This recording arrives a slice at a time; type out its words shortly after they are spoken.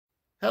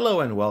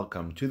Hello and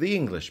welcome to the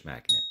English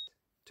Magnet.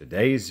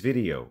 Today's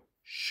video,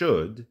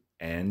 should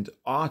and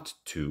ought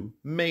to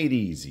made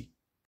easy.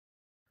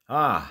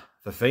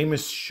 The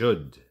famous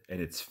should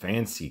and its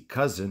fancy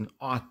cousin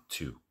ought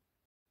to.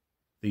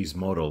 These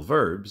modal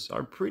verbs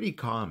are pretty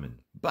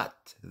common,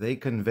 but they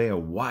convey a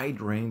wide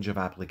range of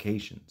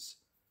applications.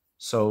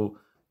 So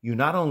you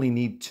not only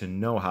need to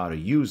know how to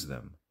use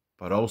them,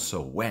 but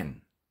also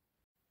when.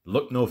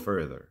 Look no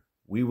further.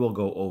 We will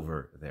go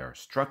over their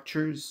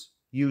structures,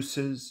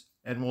 uses,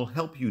 and will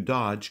help you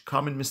dodge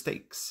common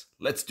mistakes.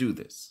 Let's do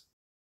this.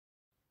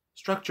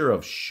 Structure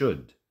of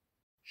should.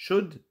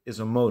 Should is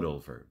a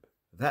modal verb.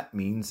 That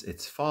means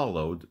it's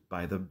followed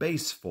by the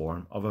base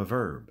form of a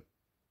verb.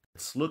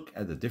 Let's look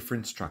at the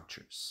different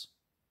structures.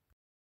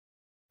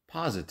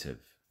 Positive.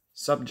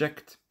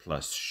 Subject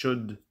plus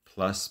should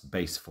plus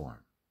base form.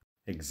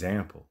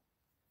 Example.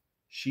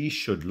 She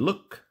should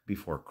look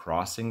before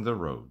crossing the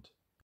road.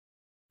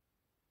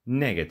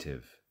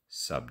 Negative.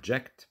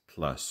 Subject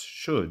plus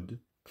should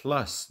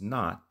plus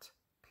not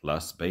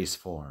plus base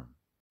form.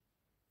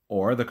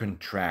 Or the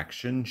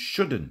contraction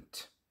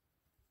shouldn't.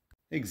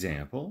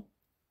 Example,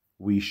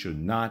 we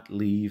should not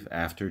leave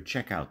after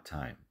checkout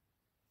time.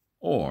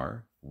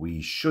 Or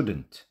we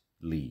shouldn't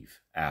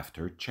leave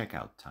after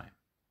checkout time.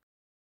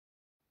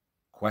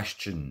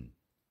 Question.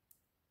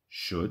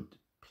 Should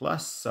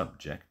plus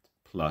subject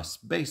plus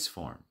base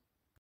form.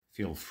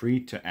 Feel free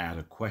to add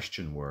a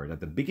question word at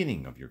the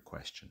beginning of your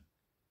question.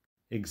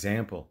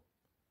 Example,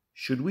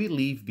 should we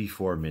leave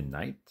before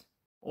midnight?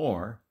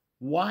 Or,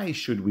 why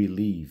should we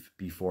leave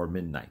before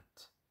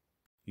midnight?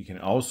 You can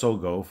also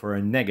go for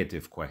a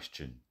negative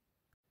question.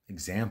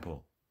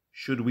 Example,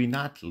 should we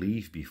not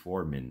leave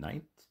before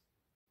midnight?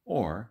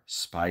 Or,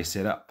 spice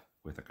it up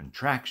with a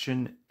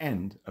contraction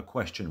and a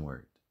question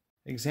word.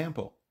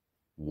 Example,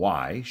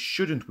 why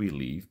shouldn't we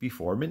leave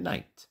before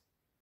midnight?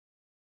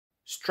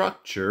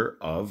 Structure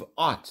of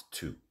ought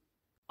to.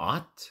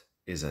 Ought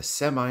is a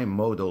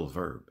semi-modal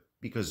verb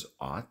because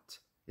ought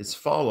is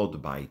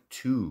followed by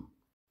to.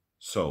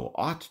 So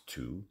ought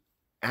to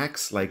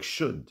acts like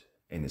should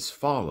and is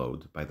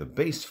followed by the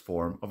base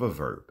form of a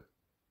verb.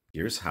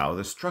 Here's how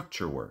the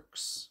structure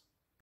works.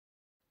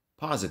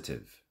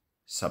 Positive.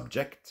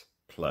 Subject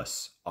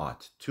plus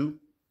ought to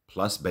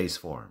plus base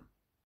form.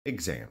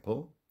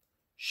 Example,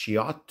 she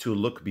ought to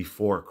look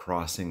before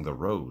crossing the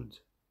road.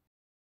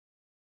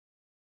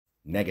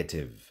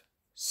 Negative.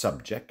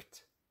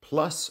 Subject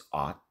plus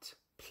ought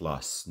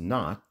plus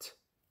not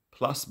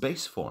plus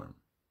base form.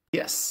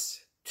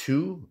 Yes,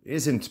 to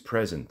isn't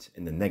present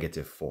in the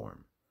negative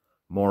form.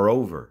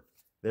 Moreover,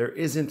 there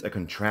isn't a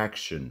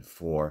contraction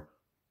for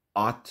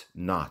ought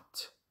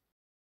not.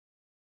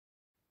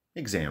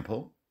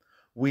 Example,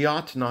 we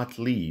ought not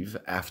leave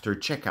after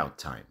checkout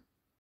time.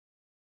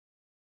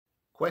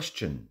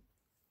 Question.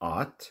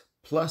 Ought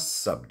plus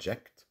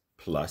subject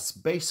plus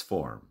base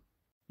form.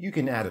 You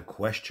can add a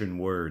question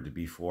word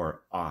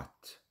before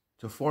ought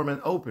to form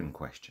an open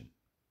question.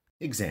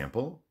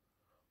 Example,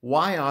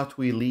 why ought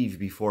we leave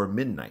before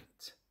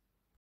midnight?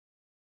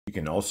 You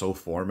can also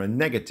form a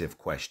negative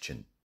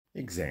question.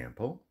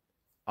 Example,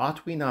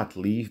 ought we not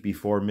leave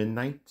before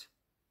midnight?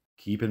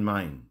 Keep in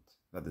mind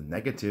that the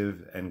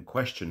negative and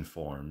question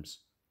forms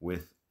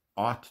with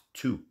ought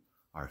to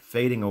are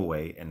fading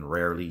away and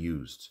rarely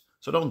used,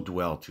 so don't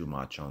dwell too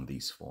much on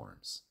these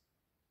forms.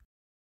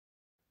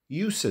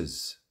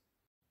 Uses.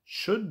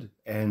 Should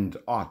and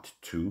ought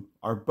to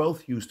are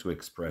both used to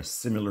express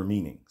similar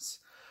meanings,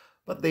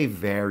 but they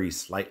vary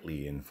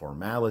slightly in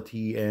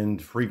formality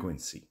and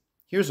frequency.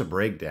 Here's a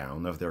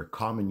breakdown of their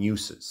common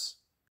uses.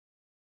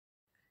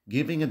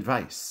 Giving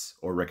advice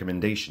or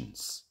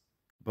recommendations.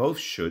 Both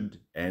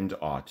should and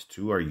ought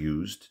to are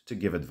used to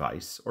give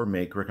advice or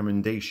make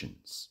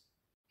recommendations.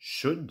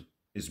 Should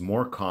is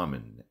more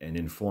common and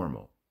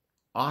informal.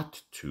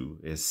 Ought to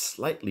is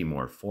slightly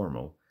more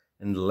formal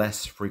and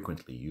less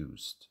frequently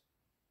used.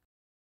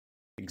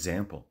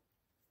 Example,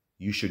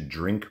 you should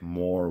drink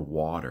more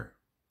water.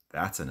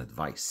 That's an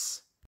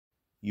advice.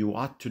 You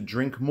ought to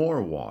drink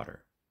more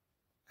water.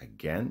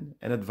 Again,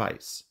 an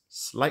advice,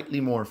 slightly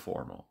more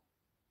formal.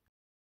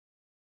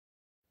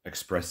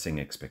 Expressing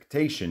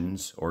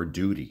expectations or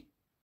duty.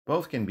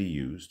 Both can be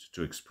used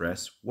to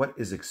express what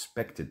is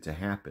expected to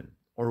happen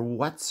or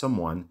what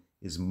someone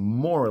is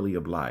morally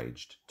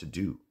obliged to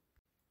do.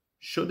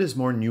 Should is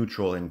more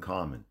neutral and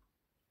common.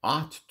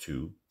 Ought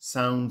to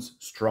sounds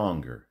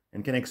stronger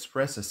and can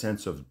express a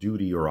sense of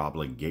duty or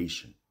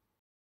obligation.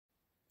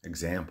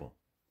 Example,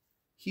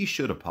 he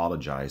should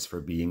apologize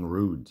for being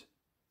rude.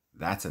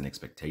 That's an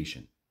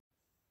expectation.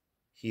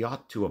 He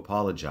ought to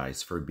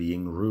apologize for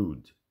being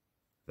rude.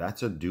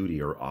 That's a duty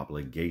or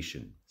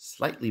obligation,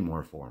 slightly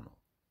more formal.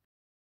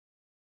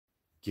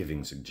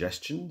 Giving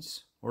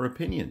suggestions or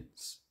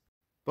opinions.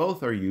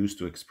 Both are used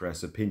to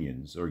express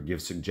opinions or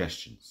give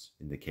suggestions,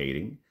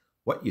 indicating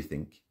what you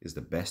think is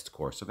the best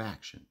course of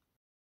action.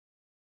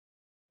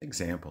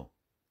 Example,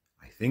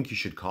 I think you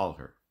should call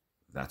her.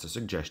 That's a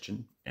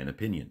suggestion and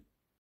opinion.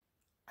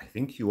 I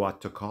think you ought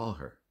to call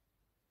her.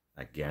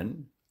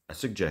 Again, a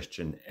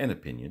suggestion and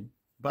opinion,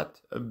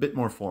 but a bit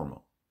more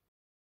formal.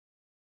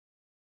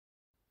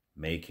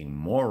 Making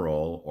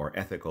moral or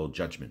ethical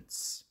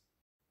judgments.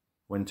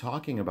 When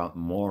talking about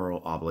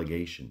moral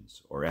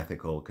obligations or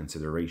ethical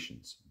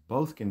considerations,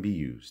 both can be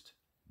used,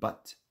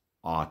 but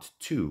ought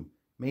to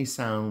may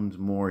sound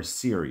more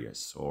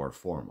serious or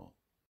formal.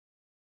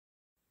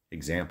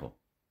 Example: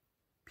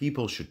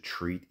 people should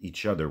treat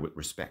each other with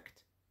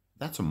respect.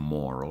 That's a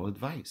moral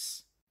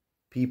advice.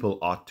 People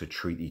ought to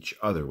treat each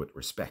other with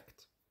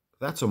respect.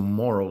 That's a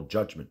moral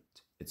judgment.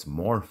 It's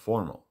more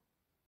formal.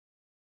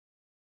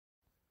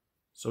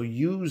 So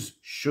use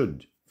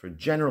should for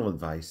general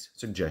advice,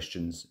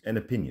 suggestions, and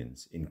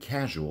opinions in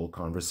casual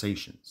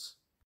conversations.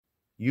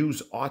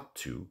 Use ought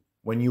to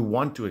when you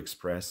want to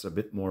express a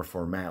bit more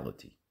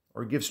formality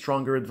or give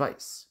stronger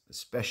advice,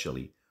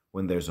 especially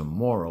when there's a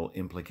moral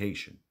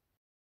implication.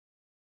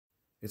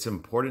 It's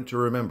important to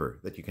remember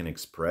that you can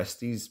express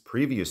these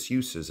previous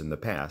uses in the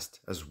past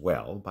as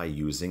well by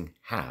using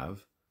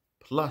have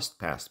plus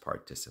past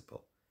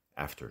participle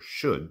after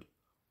should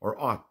or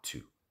ought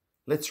to.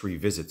 Let's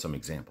revisit some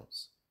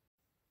examples.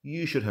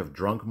 You should have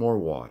drunk more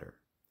water.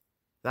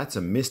 That's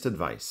a missed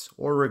advice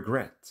or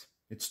regret.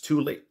 It's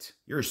too late.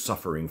 You're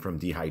suffering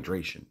from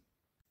dehydration.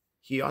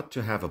 He ought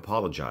to have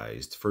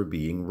apologized for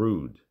being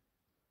rude.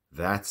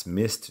 That's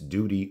missed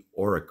duty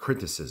or a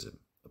criticism.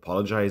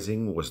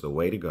 Apologizing was the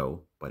way to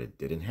go, but it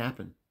didn't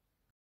happen.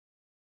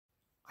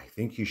 I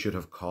think you should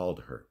have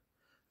called her.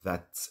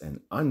 That's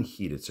an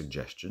unheeded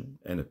suggestion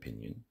and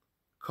opinion.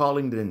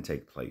 Calling didn't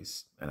take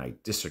place, and I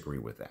disagree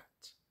with that.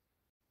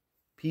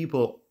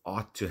 People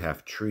ought to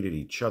have treated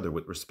each other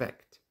with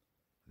respect.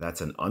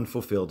 That's an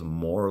unfulfilled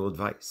moral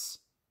advice.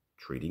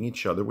 Treating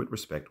each other with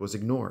respect was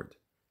ignored.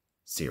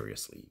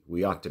 Seriously,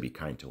 we ought to be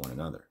kind to one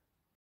another.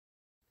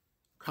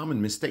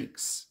 Common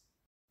mistakes.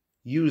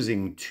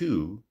 Using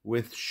to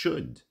with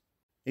should.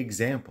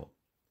 Example: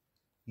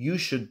 you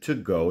should to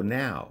go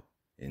now.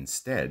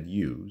 Instead,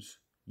 use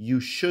you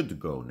should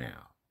go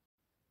now.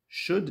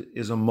 Should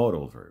is a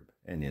modal verb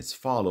and is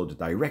followed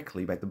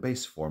directly by the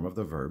base form of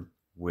the verb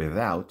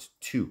without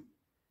to.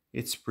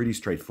 It's pretty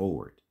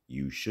straightforward.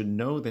 You should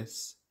know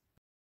this.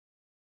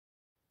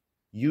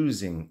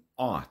 Using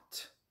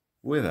ought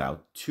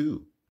without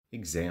to.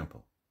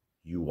 Example: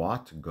 you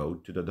ought to go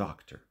to the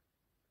doctor.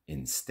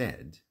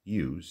 Instead,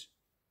 use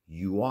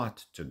you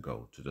ought to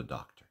go to the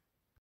doctor.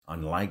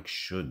 Unlike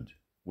should,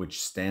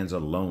 which stands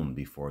alone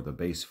before the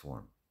base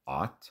form,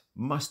 ought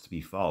must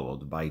be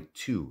followed by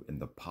to in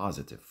the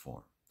positive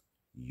form.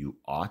 You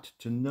ought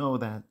to know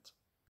that.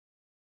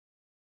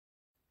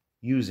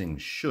 Using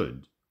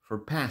should for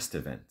past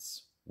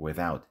events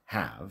without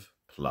have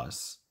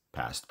plus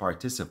past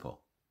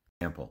participle.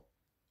 Example: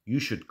 you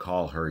should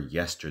call her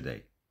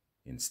yesterday.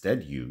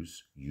 Instead,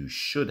 use you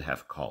should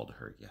have called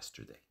her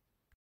yesterday.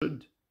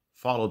 Should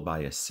followed by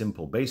a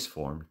simple base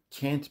form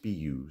can't be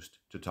used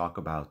to talk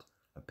about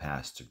a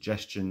past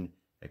suggestion,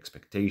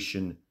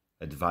 expectation,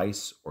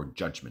 advice, or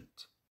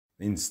judgment.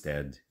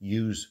 Instead,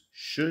 use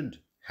should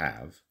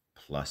have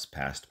plus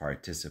past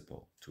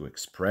participle to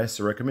express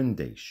a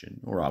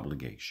recommendation or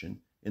obligation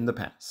in the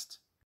past.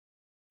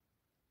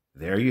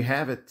 There you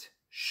have it,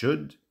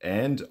 should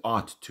and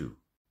ought to.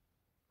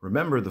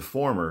 Remember, the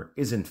former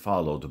isn't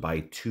followed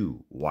by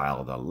to,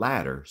 while the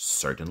latter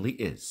certainly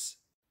is,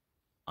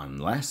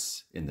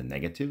 unless in the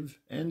negative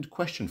and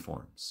question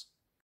forms.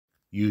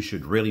 You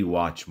should really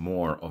watch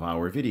more of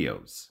our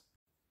videos.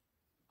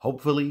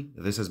 Hopefully,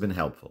 this has been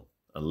helpful.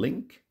 A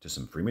link to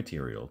some free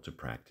material to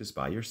practice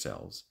by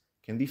yourselves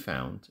can be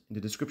found in the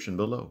description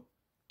below.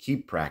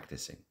 Keep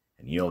practicing,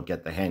 and you'll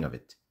get the hang of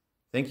it.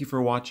 Thank you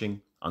for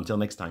watching. Until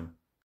next time.